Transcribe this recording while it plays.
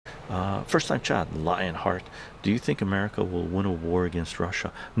First time chat, Lionheart. Do you think America will win a war against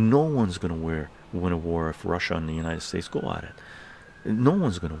Russia? No one's going to win a war if Russia and the United States go at it. No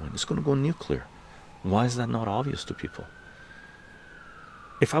one's going to win. It's going to go nuclear. Why is that not obvious to people?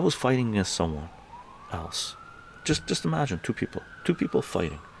 If I was fighting against someone else, just imagine two people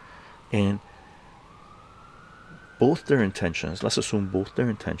fighting, and both their intentions, let's assume both their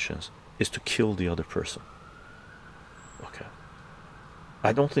intentions is to kill the other person. Okay,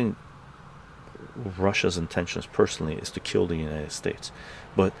 I don't think Russia's intentions personally is to kill the United States,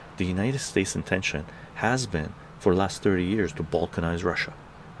 but the United States intention has been for the last 30 years to balkanize Russia,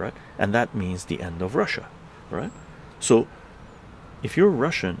 right? And that means the end of Russia, right? So if you're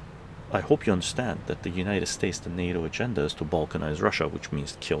Russian, I hope you understand that the United States, the NATO agenda is to balkanize Russia, which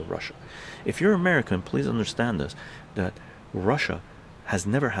means kill Russia. If you're American, please understand this, that Russia has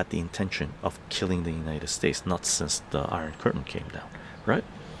never had the intention of killing the United States, not since the Iron Curtain came down, right?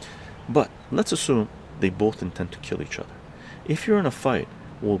 But let's assume they both intend to kill each other. If you're in a fight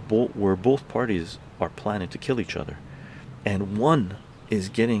where both parties are planning to kill each other, and one is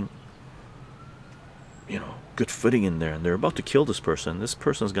getting, you know, good footing in there, and they're about to kill this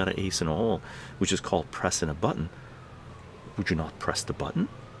person's got an ace in a hole, which is called pressing a button, would you not press the button?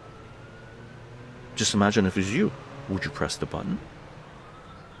 Just imagine if it was you. Would you press the button?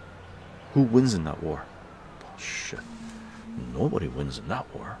 Who wins in that war? Bullshit. Nobody wins in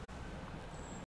that war.